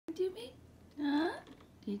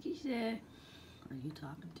Wikki said, are you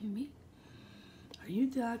talking to me? Are you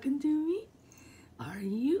talking to me? Are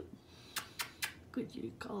you? Good,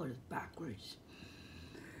 your collar is backwards.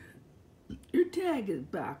 Your tag is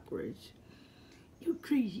backwards. You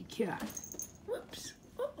crazy cat. Whoops.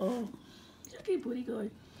 Uh-oh. It's okay, buddy. Go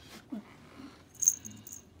ahead.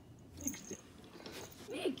 Fix it.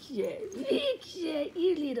 Fix it. Fix it,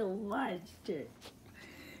 you little monster.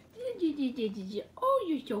 Oh,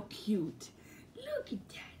 you're so cute. Look at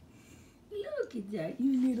that. Look at that,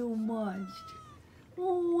 you little monster.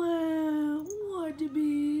 Oh, wow. What a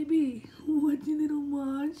baby. What a little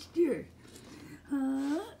monster.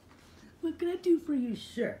 Huh? What can I do for you,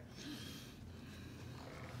 sir?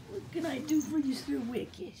 What can I do for you, Sir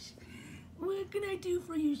Wikki? What can I do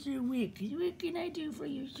for you, Sir Wikki? What can I do for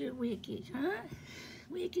you, Sir Wikki? Huh?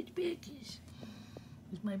 Wikki Bickies.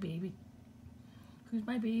 Who's my baby? Who's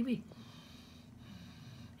my baby?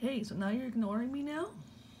 Hey, so now you're ignoring me now?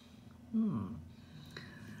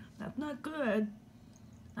 That's not good.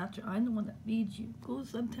 After I'm the one that feeds you. Go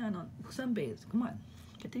suntan on, sunbathe. Come on.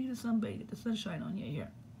 Continue to sunbathe. Get the sunshine on you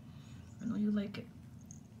here. I know you like it.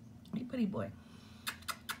 Hey, buddy boy.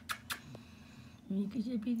 Wikki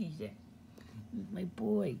said, Wikki said. Who's my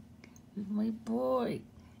boy? Who's my boy?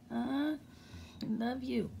 Huh? I love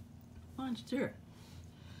you. Monster.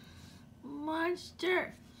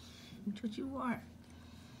 Monster. That's what you are.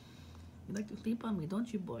 You like to sleep on me,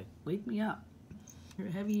 don't you, boy? Wake me up. You're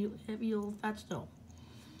a heavy old fat stone.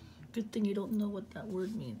 Good thing you don't know what that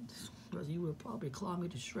word means, because you would probably claw me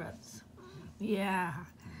to shreds. Yeah,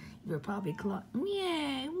 you would probably claw.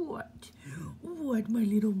 Yeah, what? What, my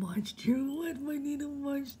little monster? What, my little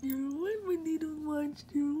monster? What, my little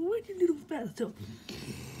monster? What, you little fat stone?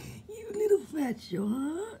 You little fat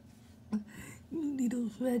stone, huh? You little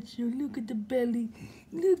fat stone. Look at the belly.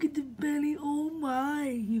 Look at the belly. Oh my!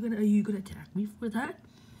 Are you gonna attack me for that?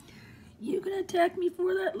 You gonna attack me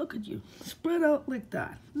for that? Look at you, spread out like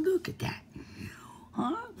that. Look at that,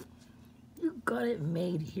 huh? You got it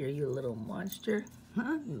made here, you little monster,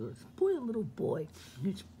 huh? You spoiled little boy.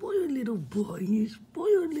 You spoiled little boy. You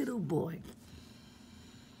spoiled little boy.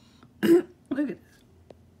 Look at this.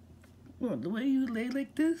 Well, the way you lay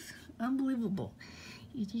like this, unbelievable.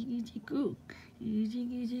 Easy goo.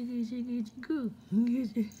 Easy goo.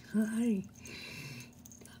 Hi.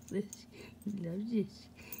 Love this. He loves this.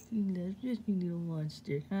 He loves this, you little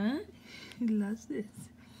monster, huh? He loves this.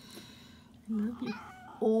 I love you.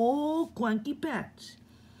 Oh, Quanky Pets.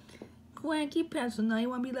 Quanky Pets, so now you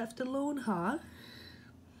want to be left alone, huh?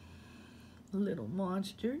 Little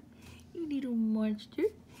monster. You little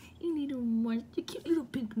monster. You little monster. Cute little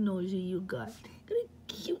pink nosy you got. Got a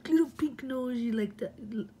cute little pink nosy like that.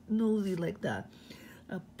 Nosy like that.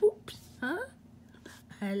 Poops, huh?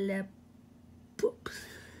 I love poops.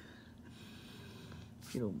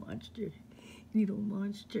 Little monster. Little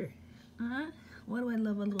monster. Huh? Why do I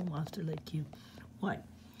love a little monster like you? Why?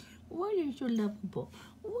 Why are you so lovable?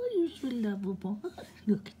 Why are you so lovable?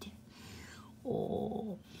 Look at it.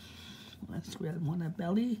 Oh, that's where I want a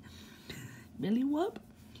belly wub.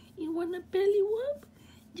 You want a belly wub?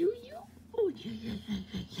 Do you? Oh,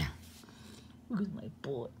 yeah. Look at my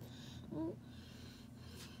boy. Oh.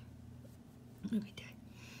 Look at that.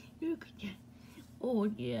 Look at that. Oh,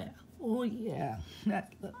 yeah. Oh, yeah.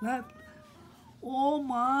 That. Oh,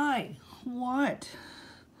 my. What?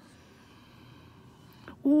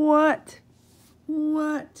 What?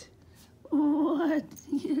 What? What?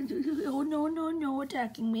 Oh, no,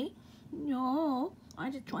 attacking me. No, I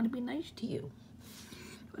just trying to be nice to you.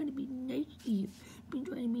 Trying to be nice to you. Been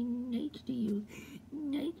trying to be nice to you.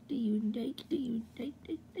 Nice to you, nice to you, nice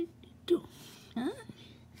to you. Huh?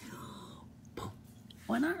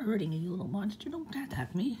 Why not hurting you, little monster? Don't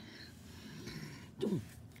attack me. Boom.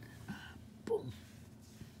 Boom.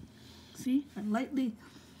 See? I'm lightly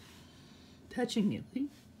touching you. See?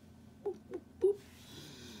 Boop, boop, boop.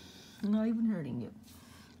 I'm not even hurting you.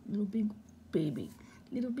 Little big baby.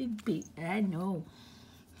 Little big baby. I know.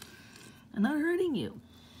 I'm not hurting you.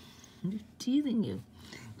 I'm just teasing you.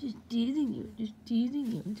 Just teasing you. Just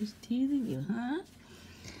teasing you. Just teasing you,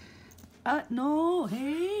 huh? No.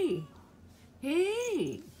 Hey.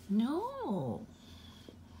 Hey. No.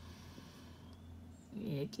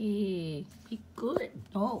 Wikki, be good.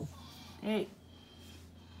 No. Hey.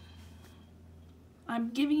 I'm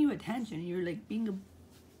giving you attention. You're like being a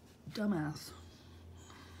dumbass.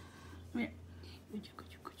 Come here.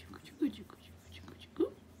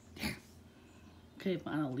 Okay,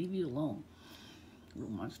 fine. I'll leave you alone.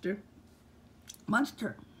 Little monster.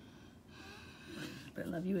 Monster. But I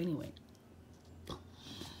love you anyway.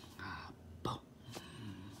 I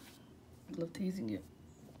love teasing you.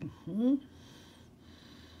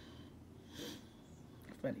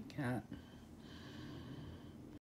 Sweaty cat.